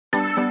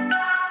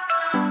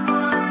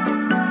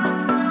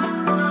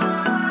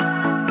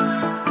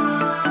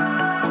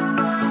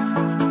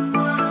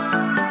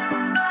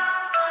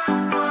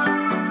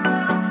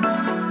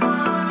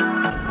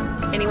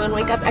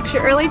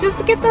extra early just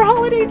to get their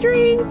holiday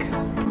drink.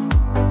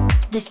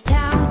 This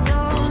town's so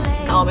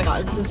late. Oh my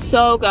god, this is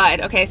so good.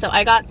 Okay, so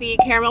I got the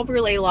caramel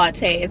brulee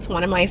latte. It's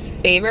one of my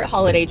favorite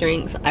holiday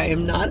drinks. I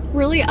am not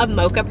really a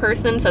mocha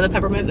person, so the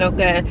peppermint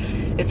mocha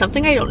is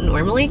something I don't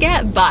normally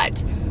get,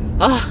 but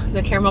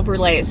the caramel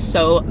brulee is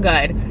so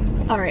good.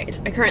 All right,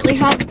 I currently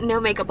have no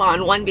makeup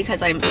on. One,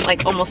 because I'm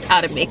like almost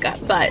out of makeup,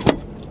 but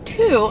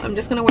two, I'm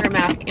just gonna wear a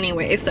mask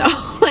anyway, so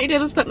all I did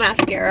was put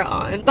mascara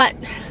on. But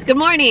good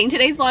morning.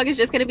 Today's vlog is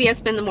just gonna be a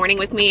spend the morning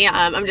with me.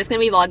 I'm just gonna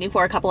be vlogging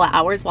for a couple of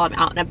hours while I'm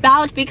out and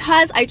about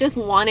because I just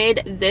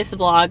wanted this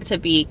vlog to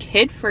be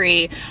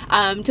kid-free,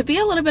 to be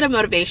a little bit of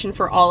motivation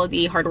for all of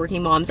the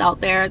hardworking moms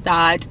out there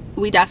that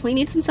we definitely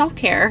need some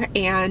self-care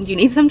and you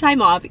need some time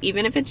off,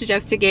 even if it's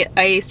just to get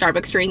a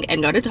Starbucks drink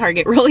and go to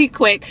Target really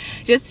quick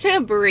just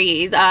to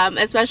breathe,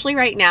 especially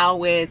right now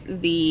with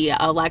the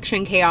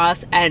election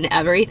chaos and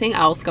everything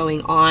else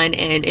going on,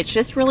 and it's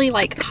just really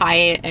like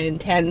high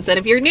intense. And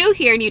if you're new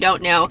here and you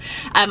don't know,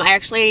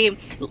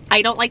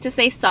 I don't like to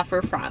say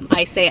suffer from,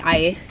 I say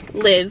I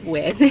live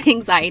with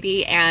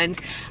anxiety and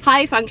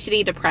high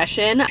functioning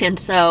depression. And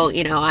so,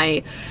 you know,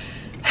 I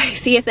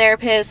see a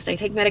therapist, I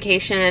take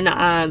medication,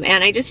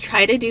 and I just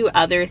try to do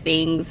other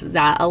things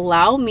that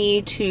allow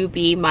me to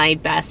be my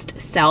best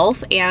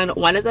self. And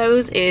one of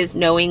those is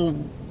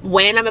knowing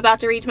when I'm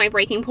about to reach my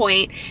breaking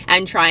point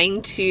and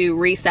trying to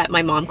reset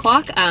my mom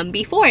clock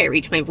before I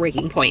reach my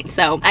breaking point.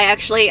 So I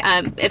actually,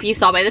 if you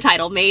saw by the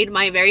title, made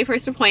my very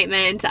first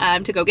appointment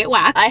to go get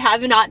waxed. I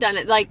have not done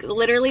it. Like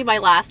literally my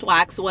last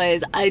wax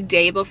was a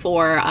day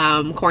before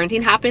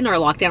quarantine happened or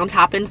lockdowns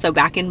happened, so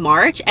back in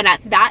March. And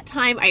at that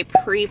time I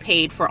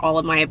prepaid for all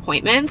of my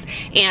appointments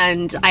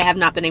and I have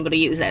not been able to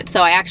use it.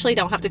 So I actually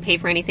don't have to pay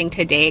for anything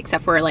today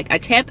except for like a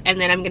tip, and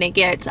then I'm gonna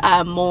get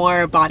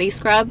more body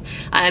scrub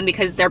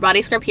because their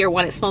body scrub here,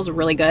 one, it smells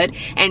really good,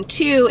 and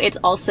two, it's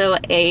also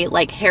a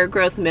like hair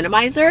growth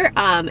minimizer,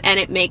 and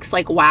it makes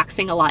like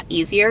waxing a lot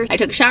easier. I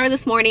took a shower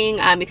this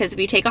morning because if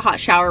you take a hot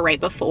shower right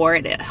before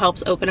it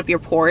helps open up your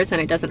pores and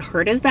it doesn't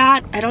hurt as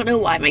bad. I don't know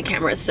why my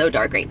camera is so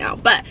dark right now,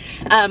 but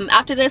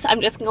after this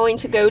I'm just going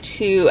to go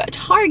to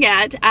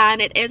Target,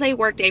 and it is a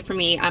work day for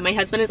me. My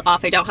husband is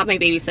off. I don't have my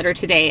babysitter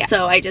today,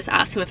 so I just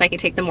asked him if I could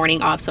take the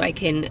morning off so I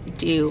can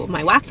do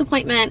my wax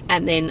appointment,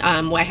 and then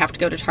I have to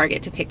go to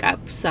Target to pick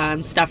up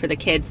some stuff for the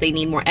kids. They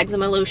need more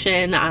eczema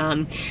lotion,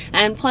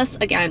 and plus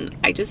again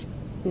I just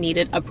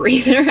needed a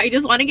breather. I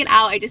just want to get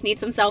out. I just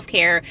need some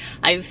self-care.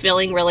 I'm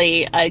feeling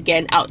really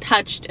again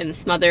out-touched and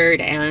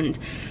smothered, and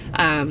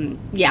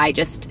yeah, I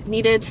just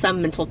needed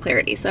some mental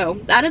clarity.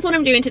 So that is what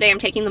I'm doing today. I'm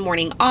taking the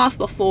morning off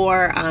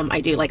before I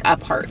do like a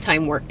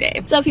part-time work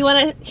day. So if you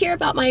want to hear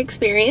about my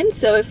experience,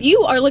 so if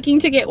you are looking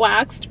to get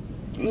waxed,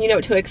 you know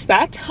what to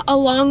expect,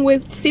 along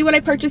with see what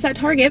I purchased at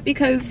Target,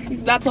 because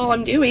that's all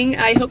I'm doing.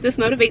 I hope this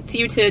motivates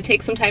you to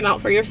take some time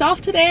out for yourself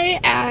today,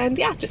 and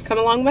yeah, just come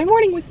along my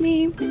morning with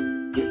me.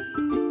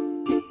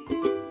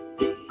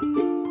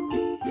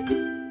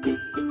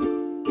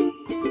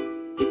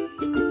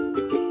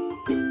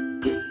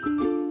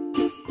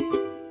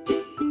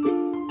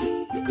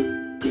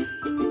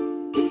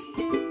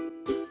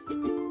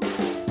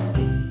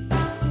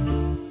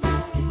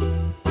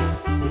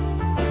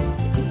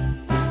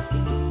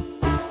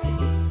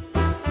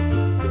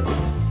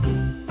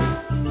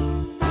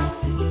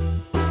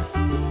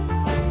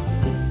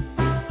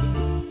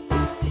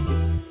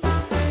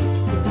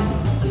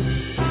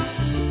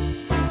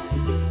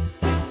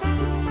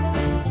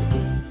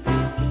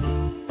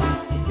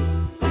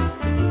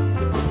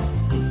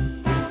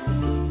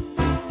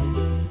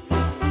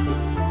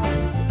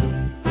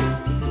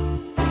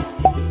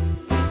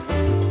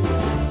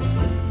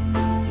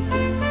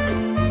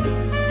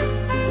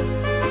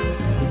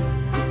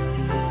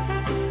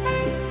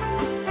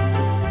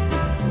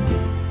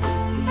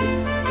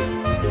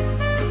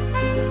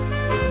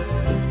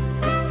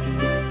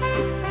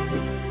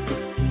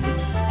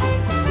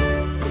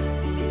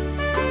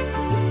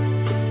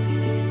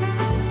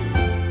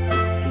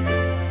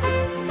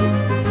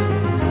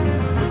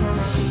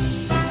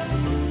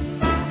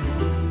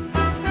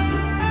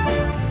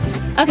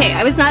 Okay,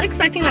 I was not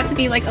expecting that to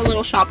be like a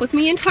little shop with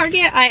me in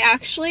Target. I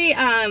actually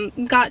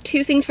got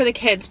two things for the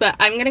kids, but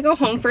I'm gonna go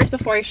home first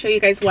before I show you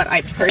guys what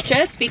I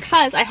purchased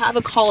because I have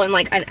a call in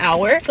like an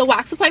hour. The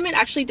wax appointment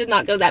actually did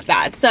not go that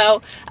bad.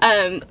 So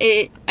I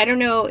don't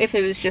know if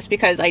it was just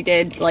because I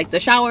did like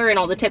the shower and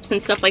all the tips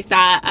and stuff like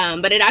that,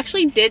 but it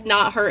actually did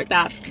not hurt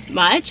that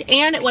much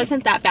and it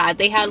wasn't that bad.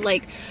 They had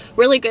like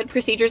really good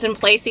procedures in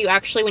place. So you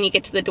actually, when you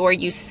get to the door,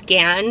 you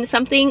scan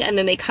something and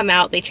then they come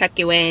out, they check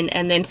you in,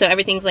 and then so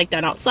everything's like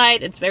done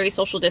outside. It's very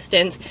social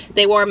distance.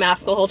 They wore a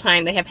mask the whole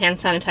time. They have hand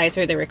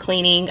sanitizer. They were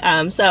cleaning.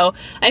 So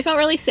I felt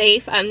really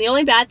safe. The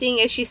only bad thing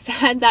is she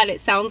said that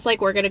it sounds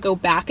like we're gonna go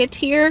back a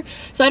tier.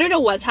 So I don't know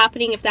what's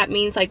happening, if that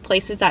means like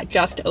places that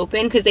just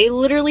opened, because they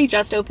literally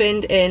just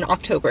opened in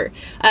October.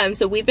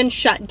 So we've been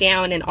shut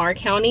down in our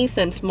county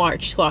since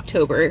March to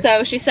October.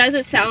 So she says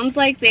it sounds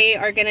like they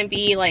are gonna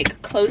be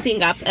like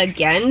closing up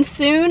again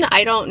soon.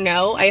 I don't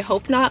know. I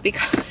hope not,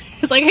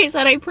 because like I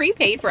said, I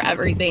prepaid for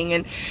everything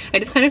and I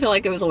just kind of feel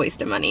like it was a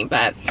waste of money.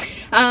 But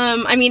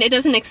I mean, it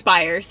doesn't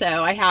expire,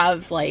 so I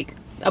have like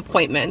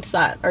appointments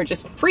that are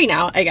just free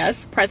now, I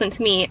guess, present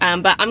to me.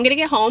 But I'm gonna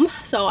get home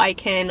so I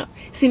can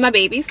see my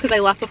babies because I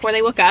left before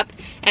they woke up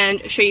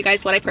and show you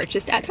guys what I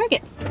purchased at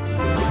Target.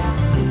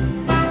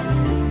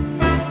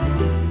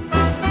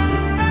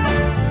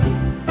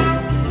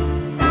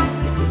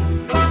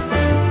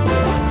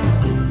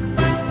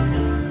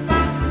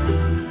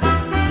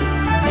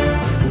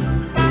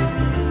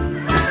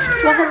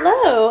 Well,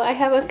 hello. I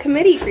have a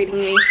committee greeting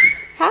me.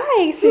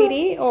 Hi,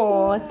 sweetie.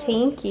 Oh,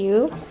 thank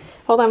you.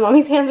 Hold on,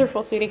 mommy's hands are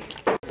full, sweetie.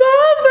 Baba!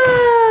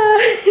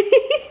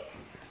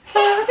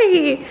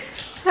 Hi.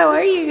 How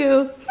are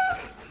you?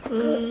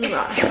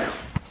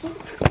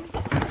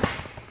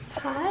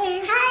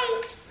 Hi. Hi.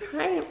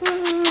 Hi.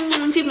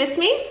 Did you miss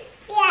me?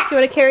 Yeah. Do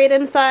you want to carry it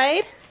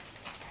inside?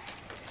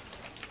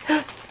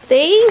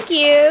 Thank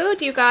you.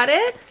 Do you got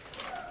it?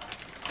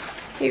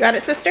 You got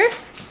it, sister?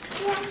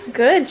 Yeah.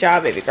 Good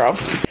job, baby girl.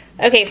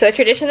 Okay, so a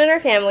tradition in our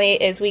family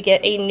is we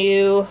get a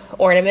new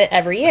ornament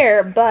every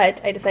year, but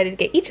I decided to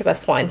get each of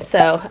us one.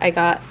 So I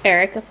got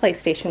Eric a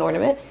PlayStation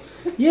ornament.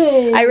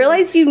 Yay! I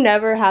realized you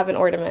never have an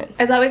ornament.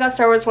 I thought we got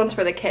Star Wars ones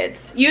for the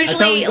kids.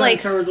 Usually,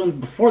 like, Star Wars ones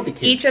before the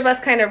kids. each of us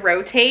kind of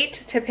rotate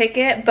to pick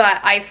it, but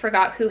I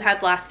forgot who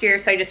had last year,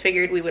 so I just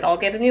figured we would all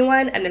get a new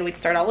one, and then we'd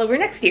start all over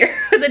next year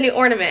with a new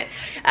ornament.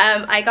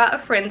 I got a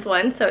Friends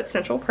one, so it's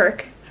Central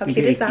Perk. How cute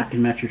is that? You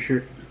can match your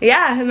shirt.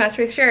 Yeah, a match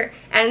with shirt.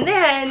 And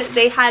then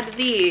they had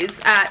these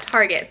at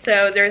Target.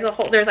 So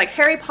there's like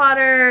Harry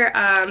Potter,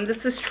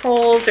 this is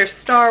Trolls, there's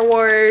Star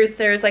Wars,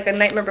 there's like a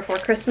Nightmare Before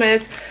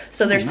Christmas.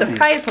 So there's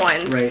surprise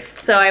ones. Right.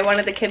 So I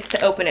wanted the kids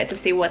to open it to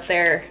see what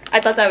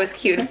I thought that was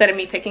cute. Instead of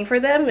me picking for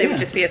them, it would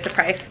just be a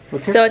surprise.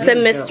 So it's a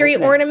mystery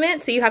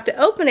ornament, so you have to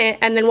open it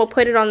and then we'll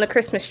put it on the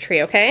Christmas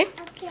tree, okay?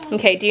 Okay.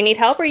 Okay, do you need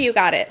help or you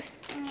got it?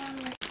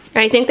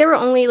 I think they were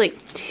only like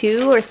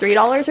 $2 or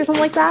 $3 or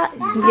something like that.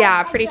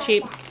 Yeah, pretty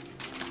cheap.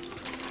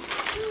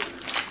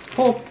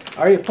 Pull.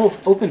 Aria, pull.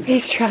 Open.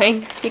 He's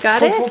trying. You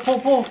got it? Pull, pull,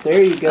 pull, pull.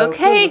 There you go.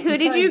 Okay, who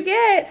did you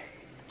get?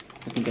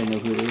 I think I know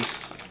who it is.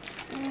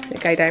 The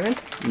guy diamond?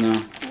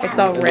 No. I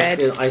saw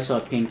red. I saw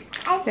pink.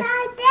 I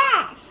found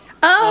this.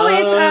 Oh,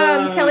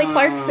 it's Kelly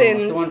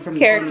Clarkson's the one from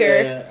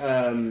character.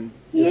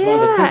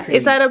 Yeah.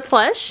 Is that a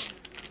plush?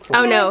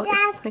 Oh no.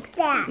 It's like,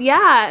 That.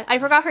 yeah, I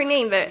forgot her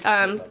name, but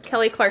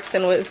Kelly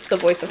Clarkson was the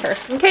voice of her.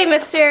 Okay,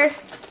 mister.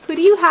 Who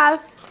do you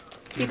have?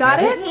 You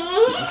got it?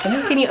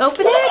 Can you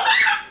open it?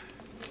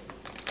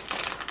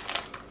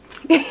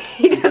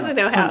 He doesn't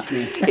know how.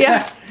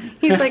 Yeah.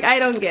 He's like, I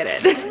don't get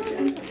it.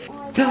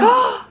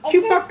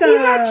 Chewbacca! You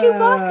got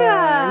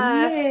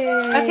Chewbacca!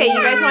 Yay. Okay,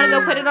 you guys want to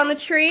go put it on the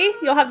tree?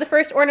 You'll have the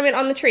first ornament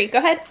on the tree. Go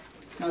ahead.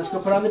 Now let's go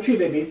put it on the tree,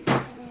 baby.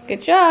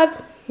 Good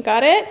job.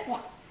 Got it?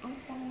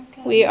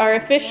 We are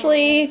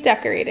officially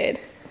decorated.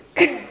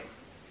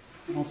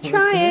 He's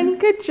trying.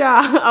 Good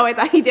job. Oh, I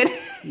thought he did it.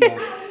 I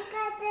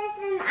got this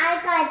and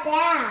I got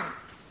that.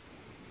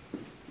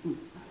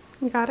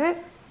 You got it?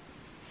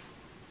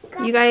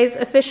 You guys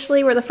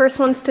officially were the first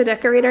ones to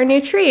decorate our new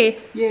tree.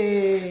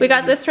 Yay! We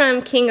got this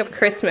from King of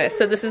Christmas,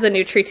 so this is a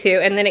new tree too.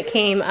 And then it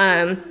came,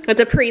 it's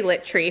a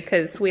pre-lit tree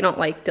because we don't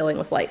like dealing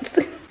with lights.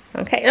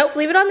 Okay, nope,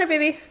 leave it on there,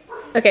 baby.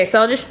 Okay,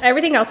 so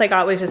everything else I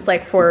got was just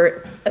like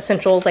for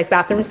essentials, like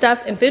bathroom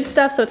stuff and food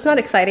stuff, so it's not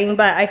exciting,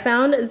 but I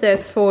found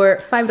this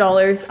for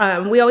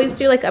 $5. We always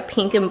do like a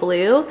pink and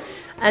blue,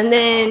 and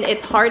then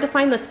it's hard to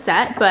find the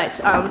set, but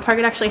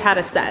Target actually had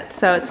a set.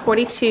 So it's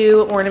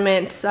 42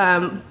 ornaments,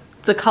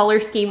 the color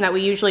scheme that we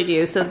usually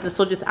do, so this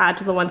will just add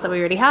to the ones that we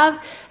already have,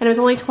 and it was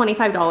only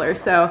 $25,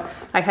 so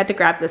I had to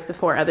grab this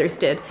before others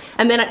did.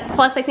 And then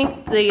plus I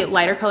think the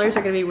lighter colors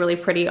are going to be really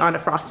pretty on a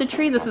frosted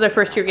tree. This is our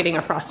first year getting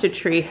a frosted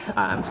tree, so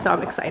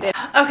I'm excited.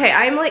 Okay,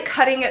 I'm like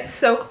cutting it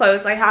so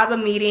close. I have a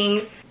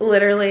meeting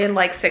literally in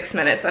like 6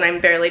 minutes and I'm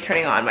barely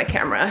turning on my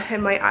camera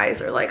and my eyes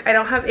are like, I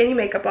don't have any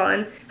makeup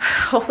on.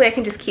 Hopefully I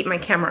can just keep my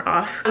camera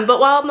off. But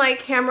while my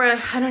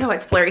camera, I don't know,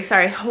 it's blurry,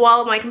 sorry.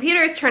 While my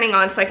computer is turning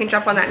on so I can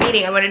jump on that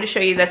meeting, I wanted to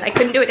show you this. I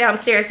couldn't do it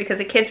downstairs because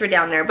the kids were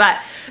down there, but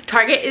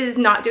Target is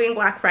not doing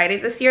Black Friday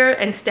this year.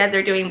 Instead,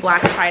 they're doing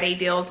Black Friday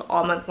deals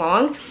all month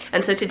long.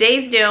 And so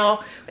today's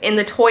deal in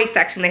the toy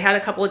section, they had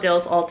a couple of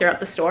deals all throughout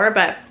the store,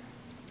 but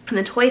in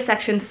the toy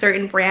section,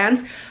 certain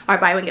brands are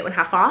buy one, get one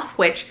half off,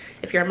 which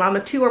if you're a mom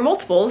of 2 or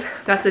multiples,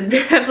 that's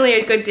definitely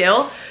a good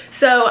deal.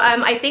 So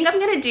I think I'm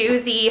gonna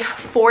do the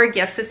 4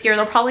 gifts this year.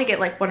 They'll probably get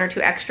like 1 or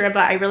 2 extra,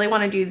 but I really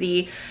wanna do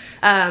the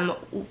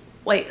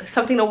like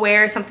something to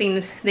wear,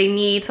 something they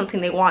need,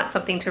 something they want,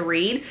 something to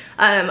read.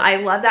 I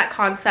love that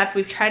concept.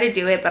 We've tried to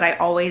do it, but I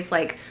always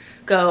like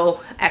go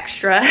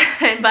extra.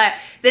 But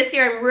this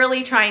year I'm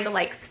really trying to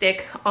like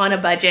stick on a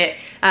budget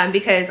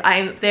because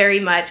I'm very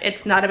much,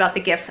 it's not about the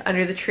gifts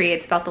under the tree,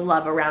 it's about the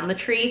love around the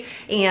tree,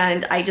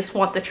 and I just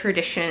want the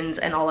traditions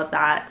and all of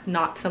that,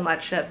 not so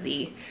much of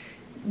the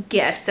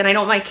gifts. And I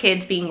don't want my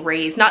kids being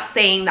raised, not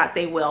saying that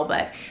they will,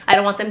 but I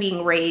don't want them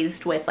being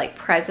raised with like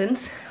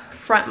presents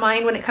front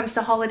mind when it comes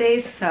to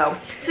holidays. So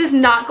this is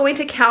not going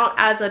to count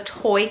as a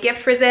toy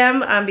gift for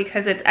them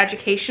because it's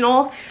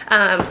educational.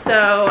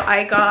 So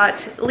I got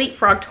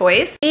Leapfrog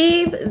toys.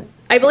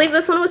 I believe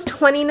this one was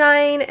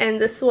 $29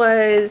 and this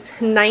was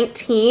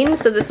 $19,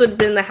 so this would have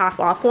been the half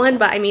off one,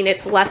 but I mean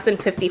it's less than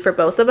 $50 for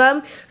both of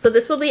them. So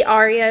this will be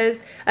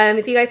Aria's.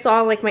 If you guys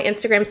saw like my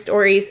Instagram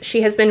stories,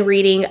 she has been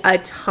reading a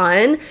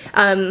ton.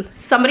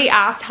 Somebody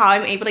asked how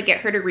I'm able to get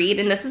her to read,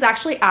 and this is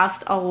actually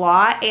asked a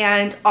lot,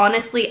 and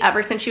honestly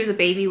ever since she was a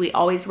baby we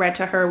always read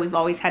to her. We've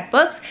always had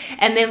books,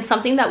 and then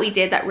something that we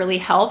did that really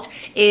helped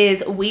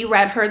is we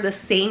read her the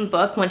same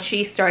book when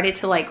she started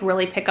to like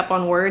really pick up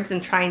on words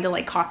and trying to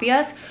like copy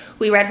us.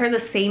 We read her the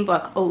same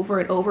book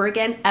over and over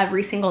again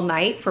every single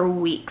night for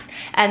weeks.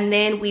 And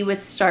then we would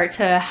start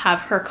to have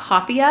her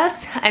copy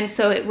us. And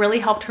so it really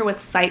helped her with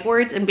sight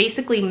words and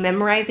basically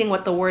memorizing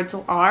what the words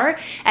are.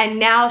 And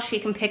now she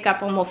can pick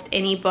up almost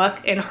any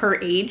book in her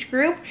age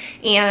group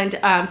and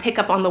pick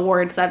up on the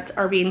words that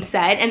are being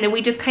said. And then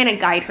we just kind of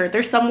guide her.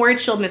 There's some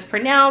words she'll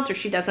mispronounce or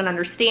she doesn't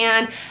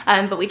understand,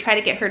 but we try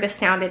to get her to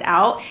sound it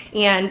out.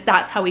 And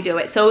that's how we do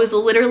it. So it was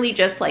literally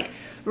just like,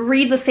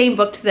 read the same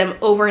book to them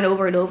over and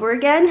over and over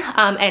again,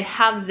 and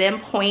have them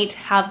point,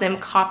 have them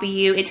copy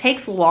you. It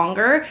takes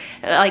longer,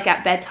 like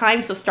at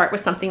bedtime, so start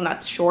with something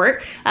that's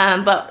short,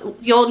 but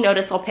you'll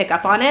notice I'll pick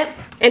up on it.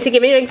 And to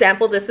give you an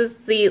example, this is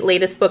the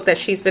latest book that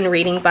she's been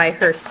reading by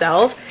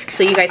herself,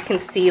 so you guys can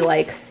see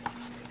like,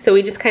 so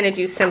we just kind of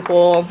do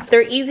simple,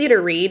 they're easy to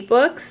read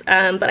books,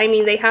 but I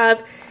mean they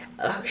have,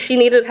 she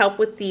needed help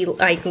with the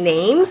like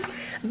names,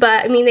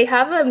 but I mean they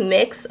have a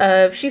mix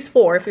of, she's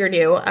 4 if you're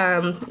new,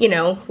 you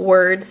know,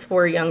 words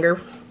for younger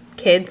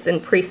kids in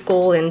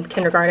preschool and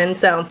kindergarten.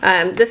 So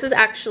this is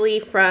actually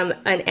from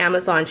an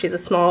Amazon. She's a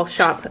small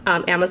shop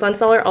Amazon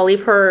seller. I'll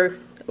leave her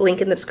link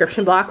in the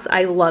description box.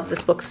 I love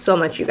this book so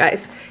much, you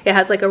guys. It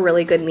has like a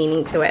really good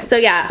meaning to it. So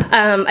yeah,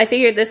 I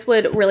figured this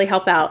would really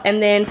help out.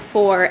 And then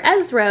for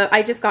Ezra,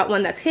 I just got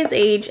one that's his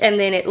age, and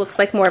then it looks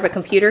like more of a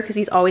computer because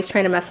he's always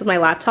trying to mess with my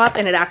laptop,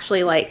 and it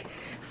actually like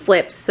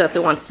flips, so if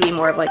it wants to be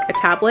more of like a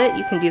tablet,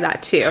 you can do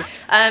that too.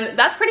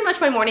 That's pretty much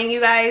my morning,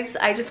 you guys.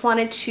 I just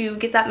wanted to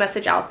get that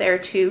message out there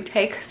to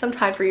take some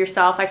time for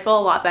yourself. I feel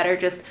a lot better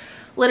just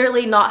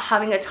literally not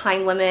having a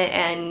time limit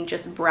and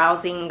just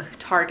browsing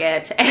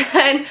Target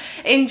and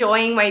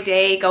enjoying my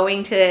day,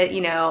 going to,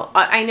 you know,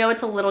 I know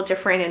it's a little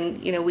different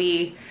and, you know,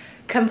 we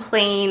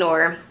complain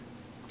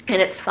and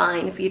it's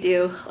fine if you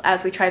do,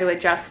 as we try to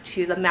adjust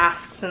to the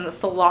masks and the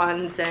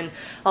salons and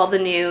all the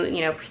new, you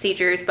know,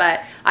 procedures.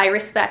 But I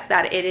respect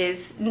that it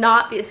is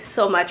not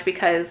so much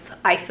because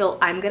I feel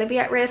I'm going to be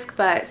at risk,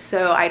 but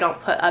so I don't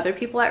put other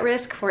people at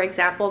risk. For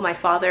example, my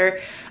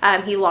father,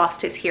 he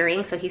lost his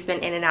hearing, so he's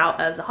been in and out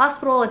of the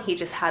hospital, and he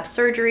just had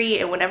surgery,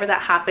 and whenever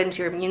that happens,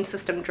 your immune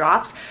system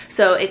drops.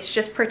 So it's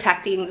just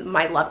protecting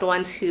my loved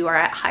ones who are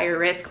at higher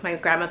risk. My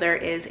grandmother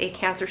is a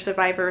cancer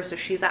survivor, so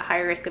she's at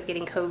higher risk of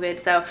getting COVID.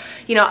 So,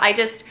 you know, I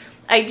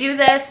do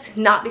this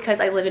not because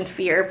I live in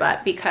fear,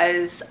 but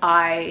because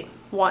I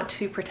want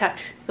to protect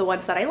the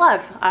ones that I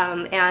love.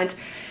 And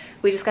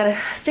we just gotta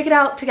stick it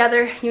out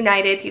together,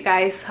 united, you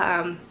guys,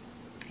 and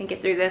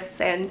get through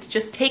this, and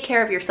just take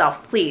care of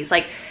yourself, please.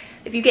 Like,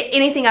 if you get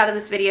anything out of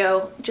this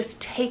video, just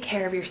take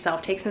care of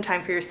yourself. Take some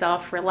time for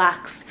yourself,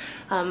 relax,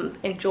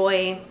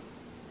 enjoy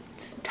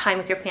time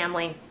with your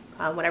family,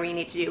 whatever you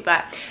need to do.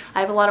 But I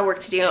have a lot of work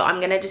to do. I'm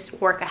gonna just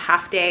work a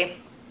half day,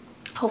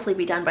 hopefully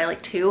be done by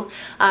like 2,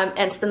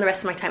 and spend the rest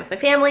of my time with my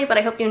family. But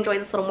I hope you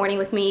enjoyed this little morning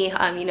with me.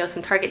 You know,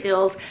 some Target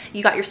deals.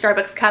 You got your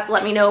Starbucks cup.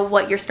 Let me know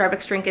what your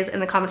Starbucks drink is in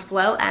the comments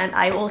below, and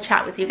I will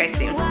chat with you guys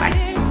soon.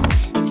 Bye.